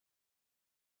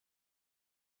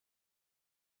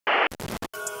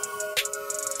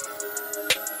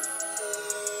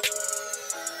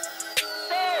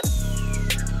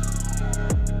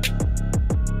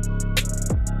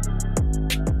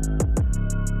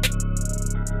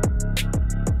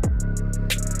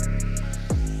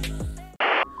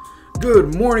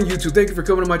Good morning, YouTube. Thank you for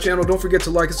coming to my channel. Don't forget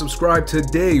to like and subscribe.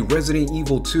 Today, Resident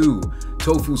Evil 2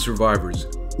 Tofu Survivors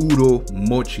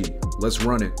Uiro-Mochi. Let's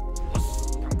run it.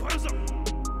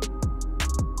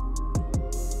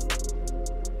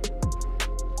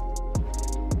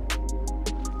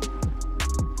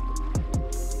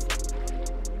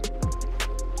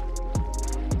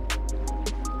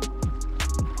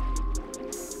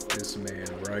 This man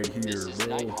right here, this is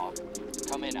bro. Nighthawk.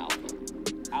 Come in, Alpha.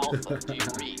 Alpha, do you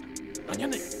read?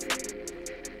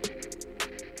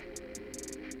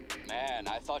 Man,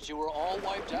 I thought you were all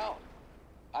wiped out.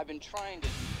 I've been trying to...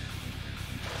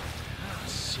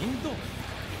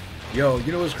 Yo,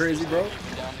 you know what's crazy, bro?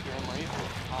 Down to Grim Reaper.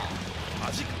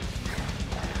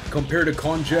 Compared to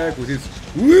Konjac with his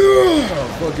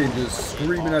fucking just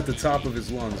screaming at the top of his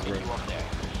lungs, bro.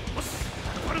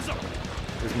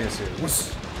 This man said,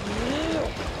 what's...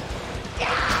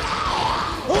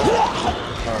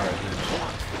 Alright,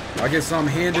 I guess I'm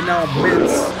handing out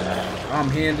mints. I'm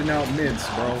handing out mints,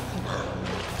 bro.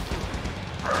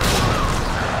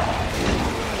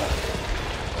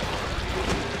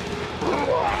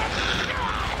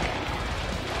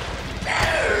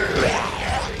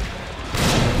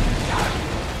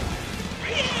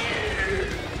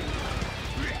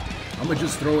 I'm gonna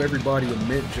just throw everybody a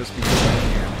mint just because I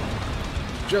can.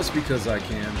 Just because I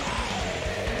can.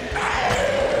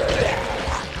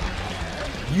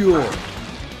 Yo.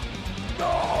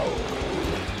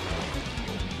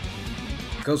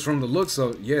 Because from the looks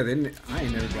of, yeah, I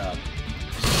ain't never got.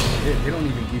 They don't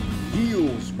even give you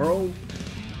heals, bro.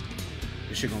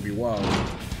 This shit gonna be wild.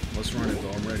 Let's run it though.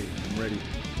 I'm ready. I'm ready.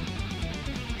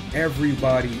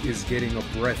 Everybody is getting a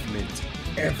breath mint.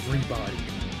 Everybody.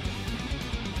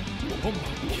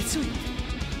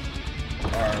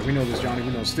 Alright, we know this, Johnny.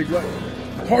 We know. Stick left.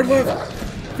 Hard left.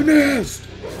 Finesse.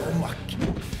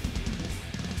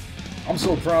 I'm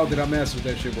so proud that I mastered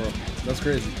that shit, bro. That's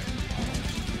crazy.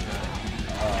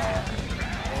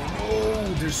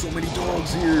 Oh, there's so many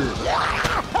dogs here.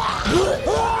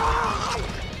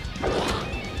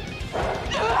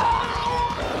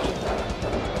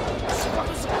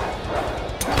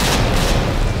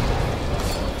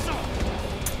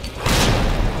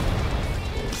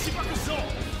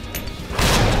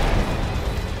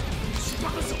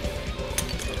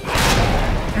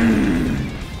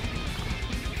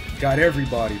 Got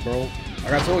everybody, bro.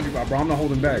 Like I told you, bro, I'm not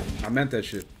holding back. I meant that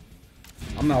shit.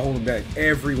 I'm not holding back.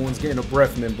 Everyone's getting a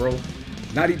breath mint, bro.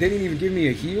 They didn't even give me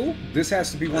a heal. This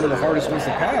has to be one of the hardest ones to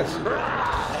pass.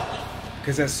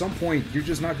 Because at some point, you're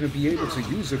just not going to be able to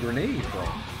use a grenade, bro.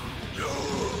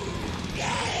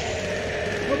 Yeah.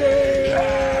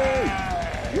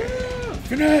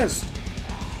 Finesse!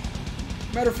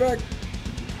 Matter of fact,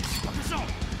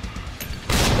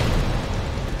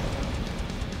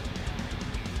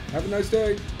 have a nice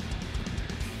day.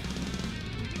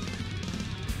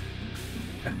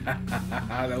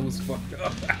 That was fucked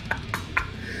up.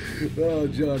 Oh,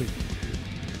 Johnny.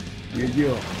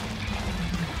 Yeah.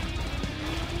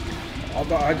 I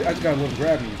just got a little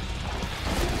grab you.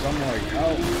 So I'm like,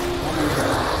 how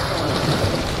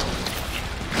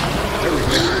there we go.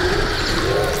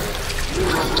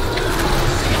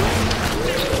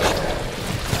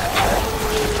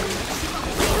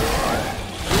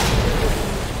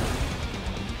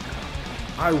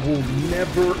 I will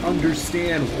never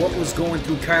understand what was going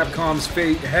through Capcom's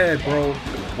head, bro,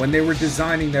 when they were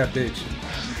designing that bitch.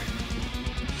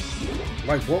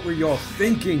 Like, what were y'all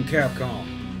thinking, Capcom?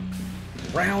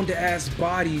 Round-ass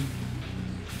body.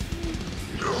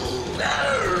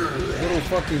 Little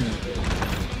fucking...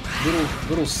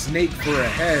 Little snake for a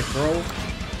head, bro.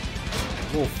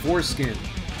 Little foreskin.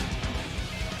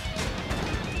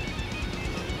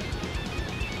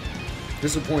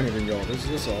 Disappointed in y'all.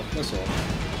 That's all. That's all.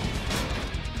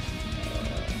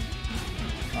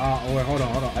 Oh wait, hold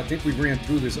on. I think we ran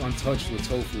through this untouched with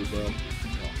Tofu, bro.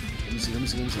 Let me see.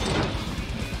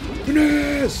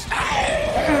 Finesse!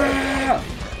 Ah!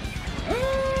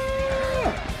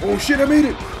 Ah! Oh shit! I made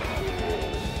it.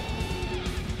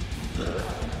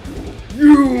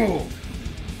 You,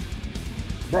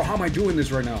 bro. How am I doing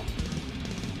this right now?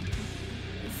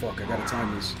 Oh, fuck! I gotta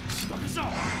time this.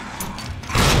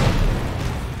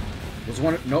 Was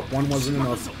one? Nope, one wasn't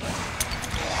enough.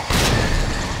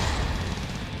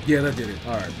 Yeah, that did it.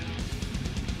 All right.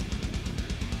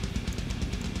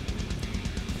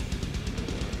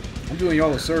 I'm doing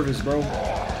y'all a service, bro.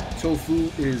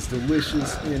 Tofu is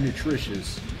delicious and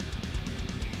nutritious,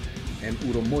 and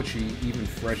Uiro-Mochi even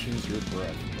freshens your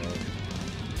breath,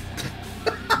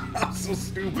 bro. I'm so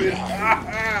stupid.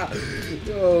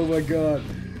 Oh my god.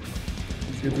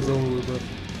 Let's get this over with, bro.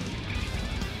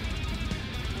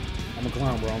 I'm a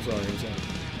clown, bro. I'm sorry. I'm sorry.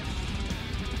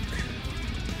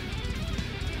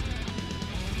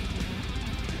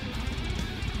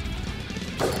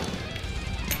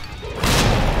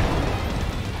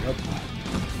 Yep.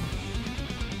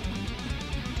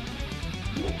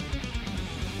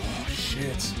 Oh,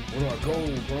 shit. Where do I go,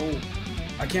 bro?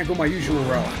 I can't go my usual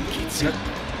route.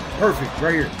 Perfect.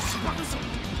 Right here.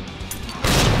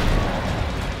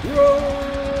 Run!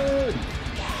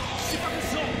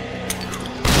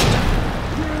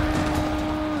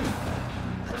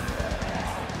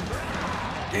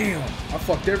 Damn, I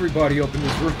fucked everybody up in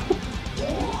this room.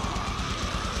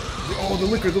 Oh, the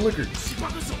liquor. Did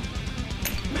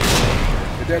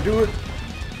that do it?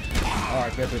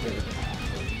 Alright, bet.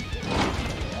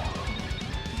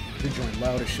 This joint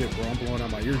loud as shit, bro. I'm blowing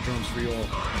out my eardrums for y'all.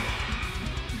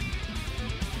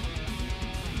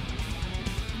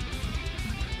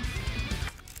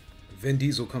 Vin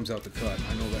Diesel comes out the cut.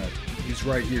 I know that. He's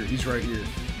right here.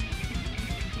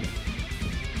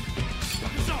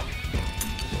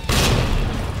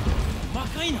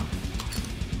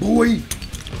 Boy!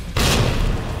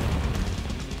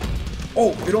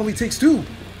 Oh, it only takes 2.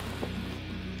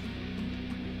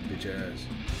 Bitch ass.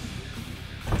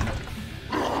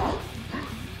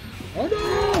 Oh no!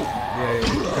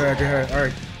 Yeah. Go ahead.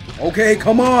 Alright. Okay,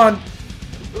 come on!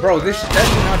 Bro, that should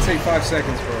not take 5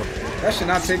 seconds, bro. That should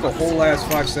not take a whole ass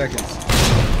 5 seconds.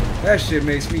 That shit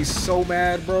makes me so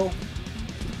mad, bro.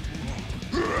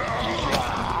 Get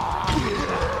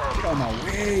out my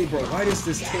way, bro. Why does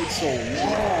this take so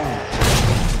long?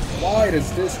 Why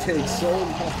does this take so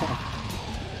long?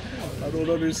 I don't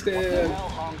understand.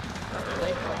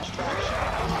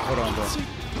 Hold on, bro.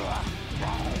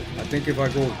 I think if I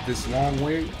go this long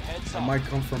way, I might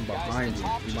come from behind you.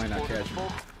 You might not catch me.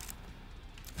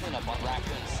 Clean up on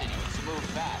Racoon City. Move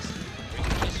fast. We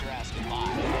can kiss your ass goodbye.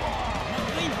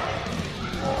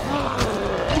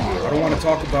 I don't want to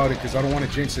talk about it because I don't want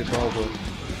to jinx it, bro, but...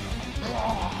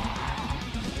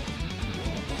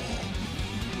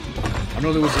 I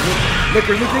know there was a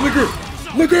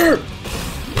liquor!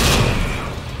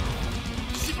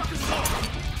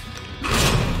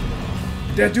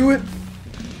 Did that do it?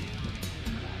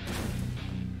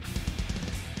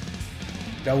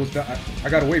 That was the... I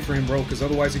gotta wait for him, bro, because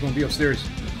otherwise he's gonna be upstairs.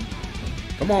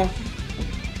 Come on.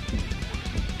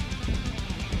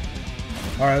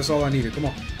 Alright, that's all I needed. Come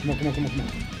on.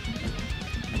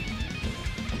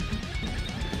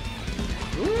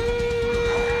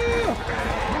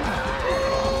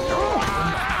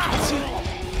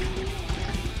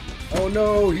 Oh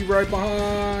no, he's right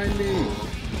behind me.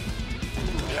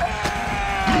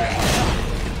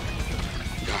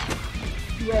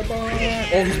 Right behind.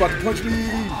 Oh, he's about to punch me.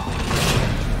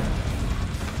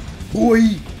 Boy.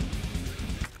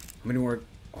 How many more?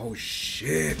 Oh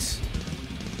shit.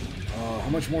 How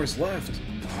much more is left?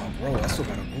 Oh, bro, I still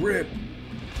got a grip.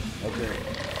 Okay.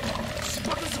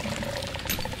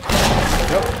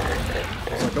 Yep.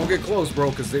 So don't get close, bro,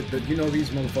 because you know these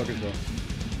motherfuckers, bro.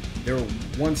 They're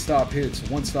one-stop hits.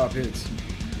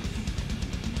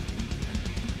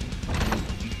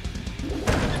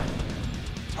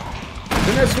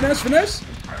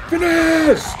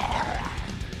 Finesse!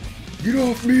 Get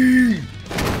off me!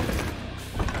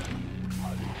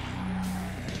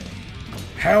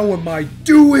 How am I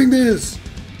doing this?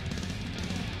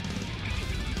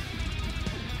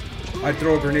 I'd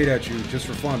throw a grenade at you just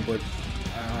for fun, but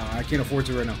I can't afford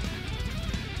to right now.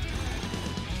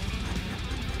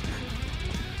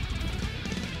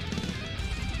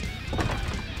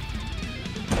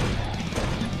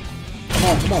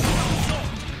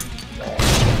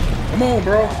 Come on,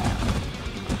 bro.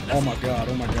 Oh my god.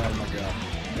 Here we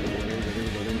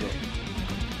go.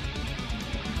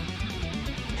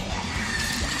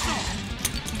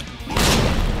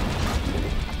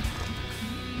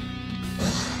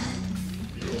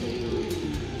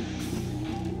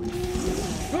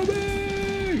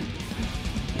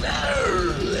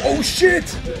 Oh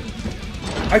shit!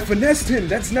 I finessed him.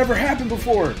 That's never happened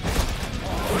before.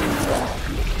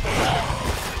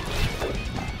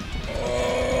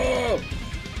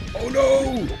 Oh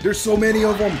no! There's so many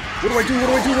of them. What do I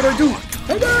do?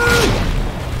 Help me!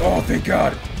 Oh, thank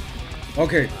God.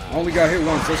 Okay, I only got hit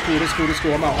once. That's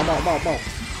cool. I'm out.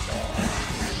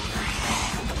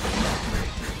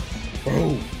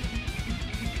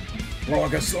 Bro, I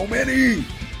got so many.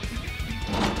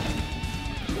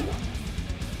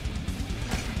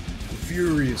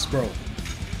 Furious, bro.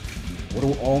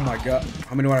 Oh my God.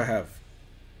 How many do I have?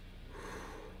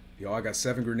 Yo, I got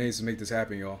 7 grenades to make this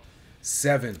happen, y'all.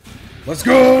 7. Let's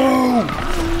go!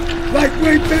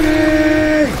 Lightweight,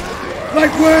 baby!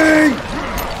 Lightweight!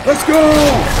 Let's go!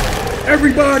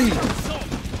 Everybody!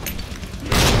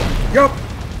 Yup.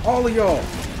 All of y'all.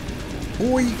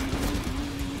 Boy.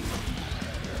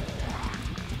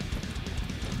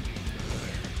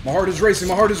 My heart is racing.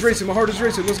 My heart is racing. My heart is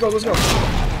racing. Let's go. Let's go.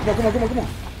 Come on. Come on. Come on. Come on.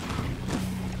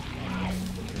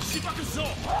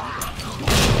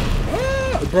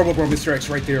 Ah! Bro, Mr. X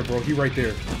right there, bro. He right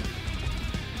there.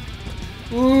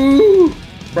 Ooh.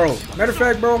 Bro. Matter of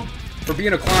fact, bro. For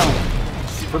being a clown.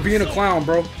 For being a clown,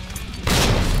 bro.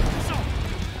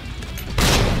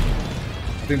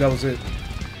 I think that was it.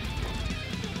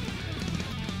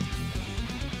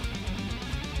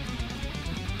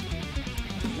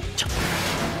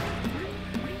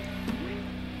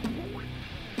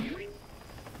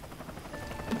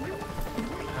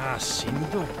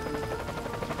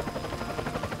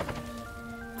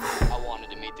 I wanted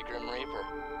to meet the Grim Reaper.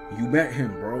 You met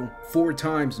him, bro. 4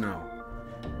 times now.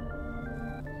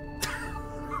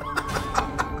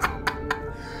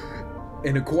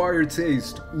 An acquired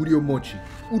taste, Uiro-Mochi.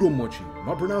 Uiro-Mochi. Am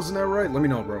I pronouncing that right? Let me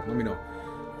know, bro. Let me know.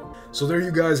 So there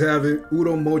you guys have it.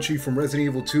 Uiro-Mochi from Resident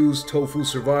Evil 2's Tofu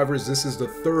Survivors. This is the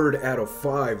 3rd out of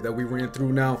 5 that we ran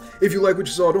through now. If you like what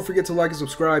you saw, don't forget to like and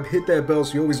subscribe. Hit that bell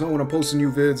so you always know when I'm posting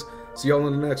new vids. See y'all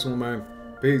in the next one, man.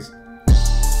 Peace.